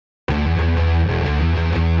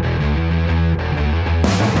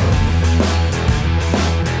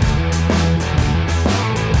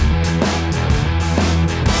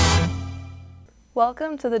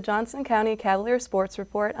Welcome to the Johnson County Cavalier Sports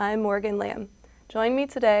Report. I'm Morgan Lamb. Joining me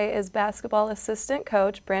today is basketball assistant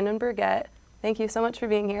coach Brandon Burgette. Thank you so much for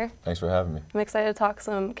being here. Thanks for having me. I'm excited to talk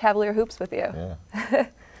some Cavalier hoops with you. Yeah.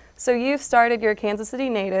 So you started, you're a Kansas City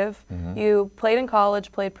native. You played in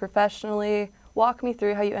college, played professionally. Walk me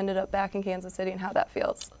through how you ended up back in Kansas City and how that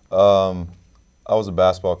feels. I was a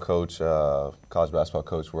basketball coach, college basketball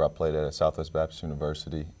coach, where I played at Southwest Baptist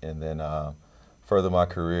University, and then furthered my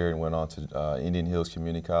career and went on to Indian Hills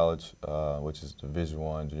Community College, which is Division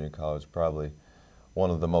I junior college, probably one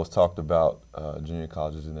of the most talked about junior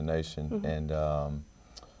colleges in the nation. And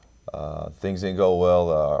things didn't go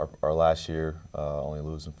well our last year, only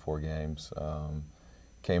losing 4 games.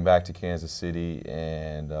 Came back to Kansas City,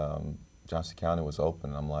 and Johnson County was open.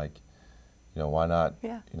 And I'm like, you know, why not,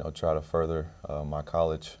 you know, try to further my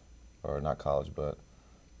college, or not college, but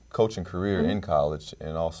coaching career in college,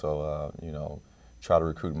 and also, you know, try to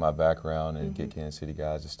recruit my background and get Kansas City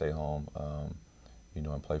guys to stay home, you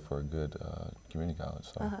know, and play for a good community college.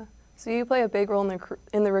 So. So you play a big role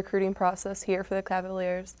in the recruiting process here for the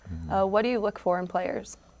Cavaliers. What do you look for in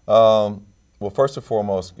players? Well, first and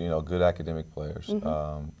foremost, you know, good academic players. You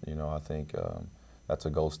know, I think that's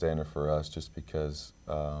a gold standard for us, just because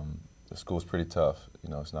the school's pretty tough.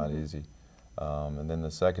 You know, it's not easy. And then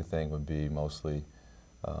the second thing would be mostly,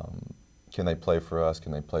 can they play for us?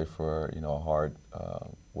 Can they play for, you know, a hard,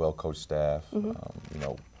 well-coached staff? You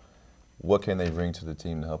know, what can they bring to the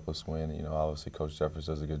team to help us win? You know, obviously Coach Jeffers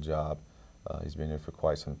does a good job. He's been here for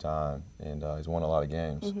quite some time, and he's won a lot of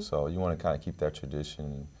games. So you want to kind of keep that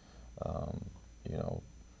tradition, you know,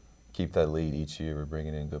 keep that lead each year. We're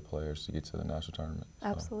bringing in good players to get to the national tournament. So.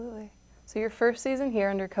 Absolutely. So your first season here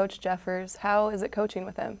under Coach Jeffers, how is it coaching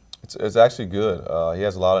with him? It's actually good. He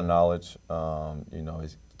has a lot of knowledge. You know,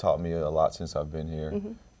 he's taught me a lot since I've been here.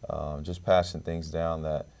 Just passing things down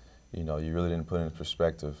that, you know, you really didn't put into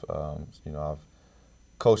perspective. You know, I've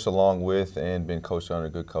coached along with and been coached under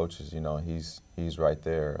good coaches. You know, he's right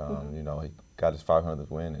there. You know, he got his 500th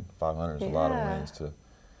win, and 500 is a lot of wins to,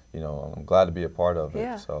 you know, I'm glad to be a part of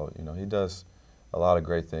it. So, you know, he does a lot of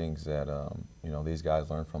great things that, you know, these guys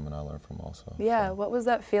learn from and I learn from also. Yeah, so. What was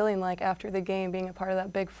that feeling like after the game, being a part of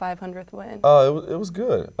that big 500th win? It was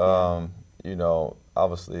good. You know,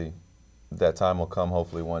 obviously that time will come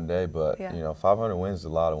hopefully one day, but, you know, 500 wins is a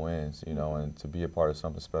lot of wins, you know, and to be a part of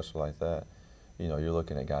something special like that, you know, you're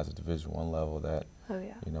looking at guys at Division I level that,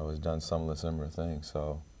 you know, has done some of the similar things.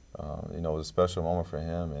 So, you know, it was a special moment for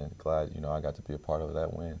him, and glad, you know, I got to be a part of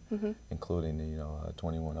that win, including, you know,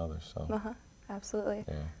 21 others. So. Absolutely.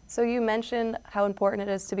 Yeah. So you mentioned how important it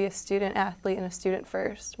is to be a student athlete and a student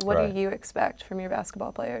first. What do you expect from your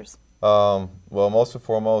basketball players? Well, most and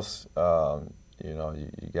foremost, you know,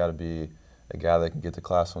 you got to be a guy that can get to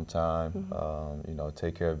class on time, you know,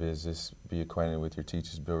 take care of business, be acquainted with your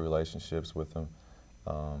teachers, build relationships with them.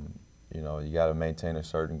 You know, you got to maintain a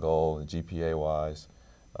certain goal, GPA-wise,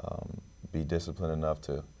 be disciplined enough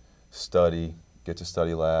to study, get to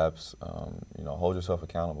study labs, you know, hold yourself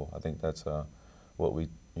accountable. I think that's what we,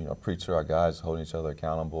 you know, preach to our guys, holding each other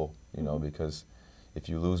accountable, you know, because if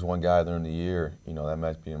you lose one guy during the year, you know, that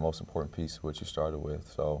might be the most important piece of what you started with.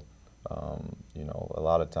 So, you know, a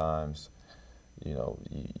lot of times, you know,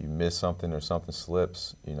 you miss something or something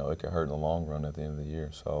slips, you know, it can hurt in the long run at the end of the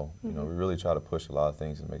year. So, you know, we really try to push a lot of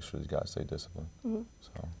things and make sure these guys stay disciplined.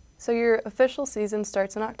 So your official season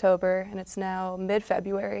starts in October, and it's now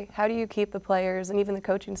mid-February. How do you keep the players and even the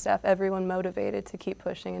coaching staff, everyone motivated to keep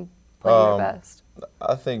pushing and playing their best?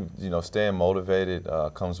 I think, you know, staying motivated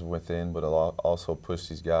comes within, but also push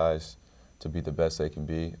these guys to be the best they can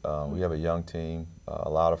be. We have a young team, a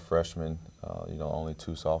lot of freshmen, you know, only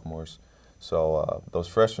 2 sophomores. So those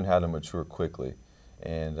freshmen had to mature quickly,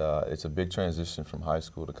 and it's a big transition from high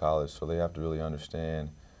school to college, so they have to really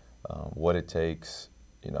understand what it takes,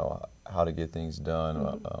 you know, how to get things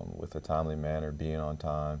done with a timely manner, being on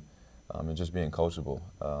time, and just being coachable.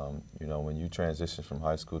 You know, when you transition from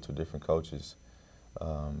high school to different coaches,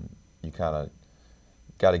 you kind of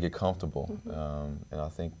got to get comfortable. And I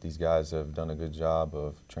think these guys have done a good job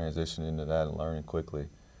of transitioning into that and learning quickly.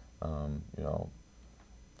 You know,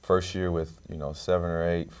 first year with, you know, 7 or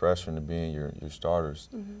 8 freshmen to being your starters,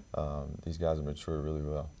 these guys have matured really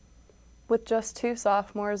well. With just 2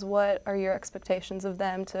 sophomores, what are your expectations of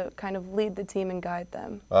them to kind of lead the team and guide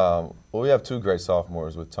them? Well, we have 2 great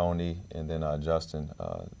sophomores with Tony and then Justin.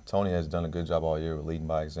 Tony has done a good job all year with leading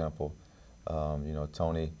by example. You know,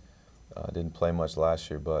 Tony didn't play much last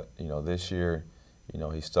year, but, you know, this year, you know,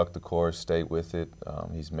 he stuck the course, stayed with it.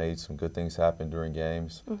 He's made some good things happen during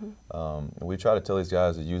games. And we try to tell these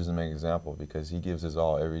guys to use him as an example, because he gives his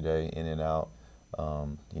all every day, in and out.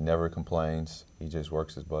 He never complains. He just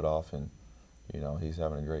works his butt off, and he's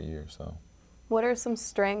having a great year. So, what are some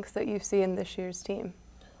strengths that you see in this year's team?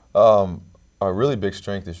 Our really big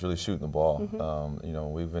strength is really shooting the ball.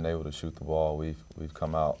 Mm-hmm. We've been able to shoot the ball. We've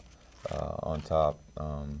come out on top.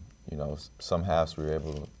 Some halves we were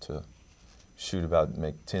able to shoot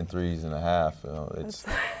make 10 threes in a half. It's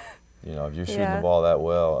if you're shooting the ball that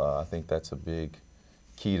well, I think that's a big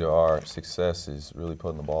key to our success is really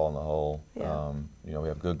putting the ball in the hole. Yeah. We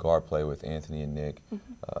have good guard play with Anthony and Nick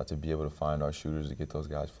to be able to find our shooters to get those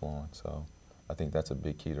guys flowing. So I think that's a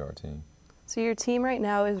big key to our team. So your team right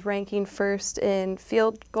now is ranking first in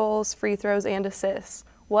field goals, free throws, and assists.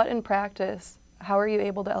 What in practice, how are you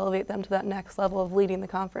able to elevate them to that next level of leading the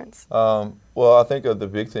conference? Well, I think the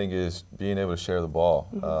big thing is being able to share the ball.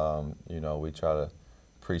 We try to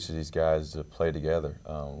preach to these guys to play together.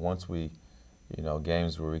 Once we,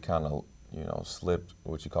 games where we kind of, slipped,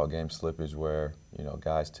 what you call game slippage, where,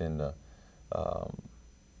 guys tend to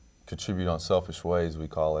contribute on selfish ways, we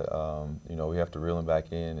call it. We have to reel them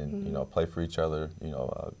back in and, play for each other,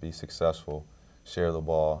 be successful, share the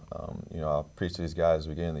ball. I preach to these guys at the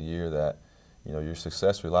beginning of the year that, your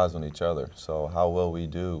success relies on each other. So how well we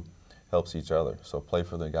do helps each other. So play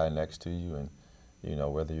for the guy next to you, and,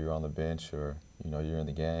 whether you're on the bench or, you're in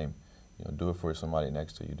the game, do it for somebody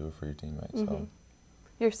next to you, do it for your teammates. So.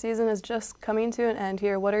 Your season is just coming to an end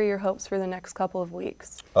here. What are your hopes for the next couple of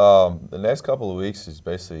weeks? The next couple of weeks is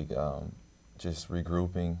basically just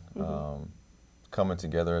regrouping, coming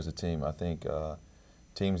together as a team. I think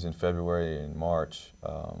teams in February and March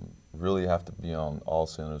really have to be on all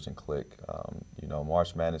cylinders and click.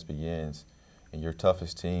 March Madness begins, and your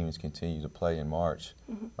toughest teams continue to play in March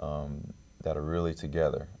that are really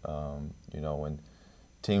together. When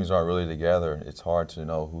teams aren't really together, it's hard to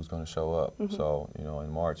know who's going to show up. So, in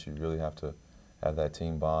March, you really have to have that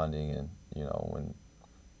team bonding, and, when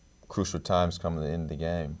crucial times come to the end of the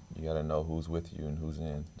game, you got to know who's with you and who's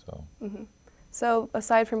in. So. So,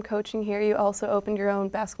 aside from coaching here, you also opened your own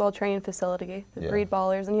basketball training facility, the Breed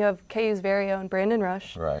Ballers, and you have KU's very own Brandon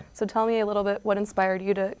Rush. Right. So, tell me a little bit what inspired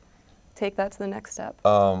you to take that to the next step.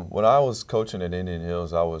 When I was coaching at Indian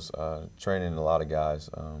Hills, I was training a lot of guys.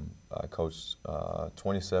 I coached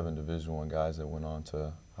 27 Division I guys that went on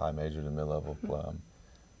to high major to mid-level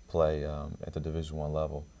play at the Division I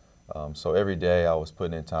level. So every day I was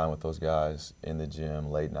putting in time with those guys in the gym,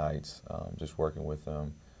 late nights, just working with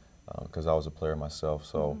them because I was a player myself.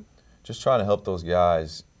 So just trying to help those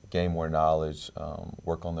guys gain more knowledge,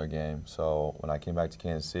 work on their game. So when I came back to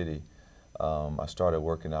Kansas City, I started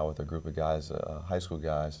working out with a group of guys, high school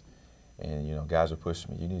guys, and guys were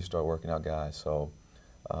pushing me, you need to start working out, guys. So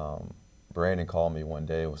Brandon called me one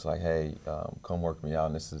day and was like, hey, come work me out,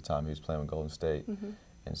 and this is the time he was playing with Golden State.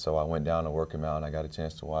 And so I went down to work him out, and I got a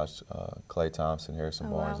chance to watch Klay Thompson, Harrison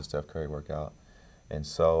Barnes, and Steph Curry work out. And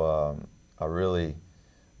so I really,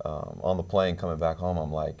 on the plane coming back home,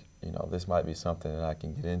 I'm like, this might be something that I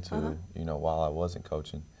can get into, while I wasn't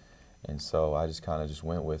coaching. And so I just kind of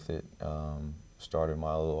went with it, started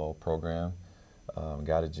my little program,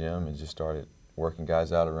 got a gym, and just started working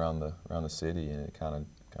guys out around the city, and it kind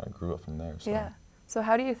of grew up from there. So. Yeah. So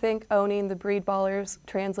how do you think owning the Breed Ballers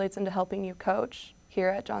translates into helping you coach here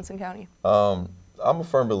at Johnson County? I'm a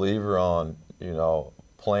firm believer on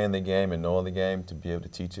playing the game and knowing the game to be able to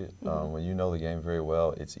teach it. When you know the game very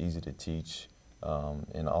well, it's easy to teach,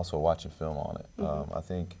 and also watching film on it. I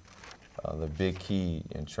think the big key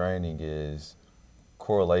in training is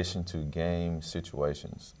correlation to game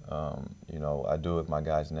situations. I do it with my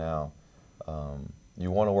guys now. You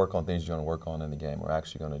want to work on things you're going to work on in the game or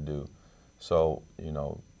actually going to do. So,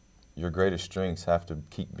 your greatest strengths have to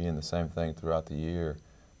keep being the same thing throughout the year.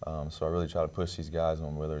 So I really try to push these guys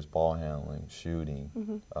on whether it's ball handling,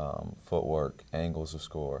 shooting, footwork, angles to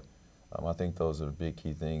score. I think those are the big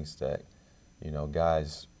key things that,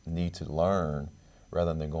 guys need to learn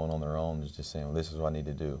rather than going on their own and just saying, well, this is what I need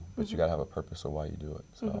to do. But you got to have a purpose of why you do it.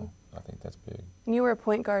 So I think that's big. And you were a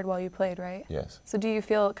point guard while you played, right? Yes. So do you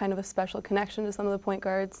feel kind of a special connection to some of the point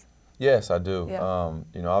guards? Yes, I do.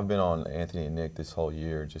 Yeah. I've been on Anthony and Nick this whole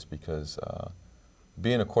year just because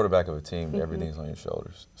being a quarterback of a team, everything's on your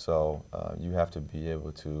shoulders. So you have to be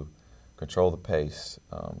able to control the pace,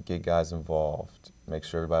 get guys involved, make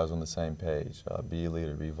sure everybody's on the same page, be a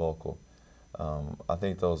leader, be vocal. I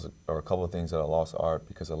think those are a couple of things that I lost art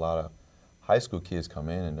because a lot of high school kids come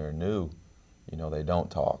in and they're new. They don't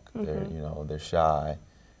talk. They're shy.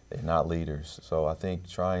 They're not leaders. So I think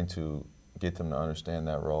trying to get them to understand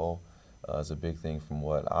that role is a big thing from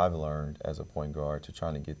what I've learned as a point guard to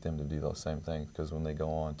trying to get them to do those same things because when they go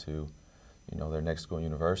on to, their next school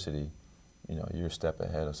university, you're a step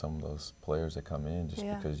ahead of some of those players that come in just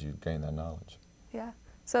because you gain that knowledge. Yeah.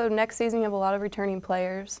 So next season you have a lot of returning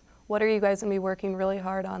players. What are you guys going to be working really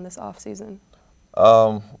hard on this off season?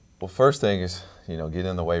 Well, first thing is get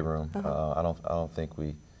in the weight room. I don't think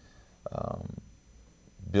we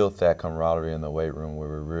built that camaraderie in the weight room where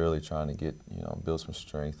we're really trying to get build some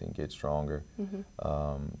strength and get stronger.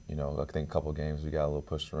 I think a couple of games we got a little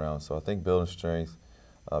pushed around. So I think building strength,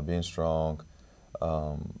 being strong.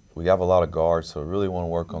 We have a lot of guards, so we really want to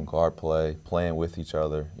work on guard play, playing with each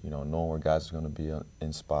other, knowing where guys are going to be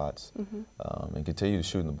in spots, and continue to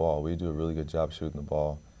shooting the ball. We do a really good job shooting the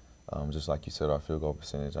ball. Just like you said, our field goal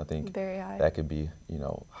percentage, I think very high. That could be,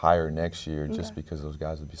 higher next year just because those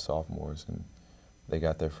guys will be sophomores and they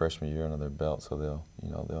got their freshman year under their belt, so they'll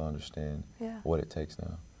understand what it takes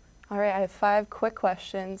now. All right, I have 5 quick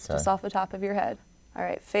questions just off the top of your head. All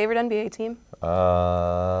right, favorite NBA team?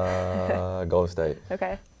 Golden State.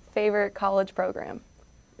 Okay. Favorite college program?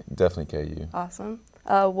 Definitely KU. Awesome.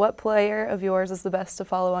 What player of yours is the best to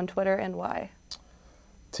follow on Twitter and why?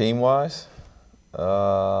 Team-wise,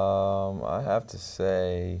 I have to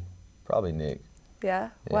say probably Nick.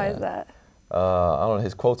 Yeah? Why is that? I don't know,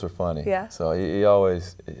 his quotes are funny. Yeah. So he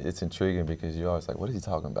always, it's intriguing because you're always like, what is he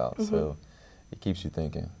talking about? So it keeps you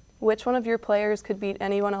thinking. Which one of your players could beat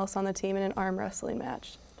anyone else on the team in an arm wrestling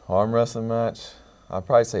match? Arm wrestling match? I'd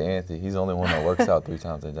probably say Anthony. He's the only one that works out 3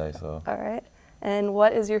 times a day. So. All right. And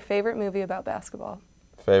what is your favorite movie about basketball?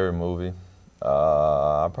 Favorite movie?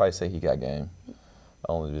 I'd probably say He Got Game.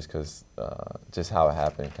 Only just because just how it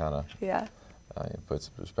happened kind of it puts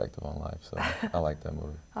perspective on life. So I like that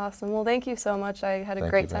movie. Awesome. Well, thank you so much. I had a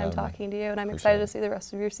great time talking to you, and I'm excited to see the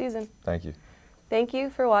rest of your season. Thank you. Thank you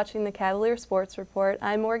for watching the Cavalier Sports Report.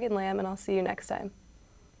 I'm Morgan Lamb, and I'll see you next time.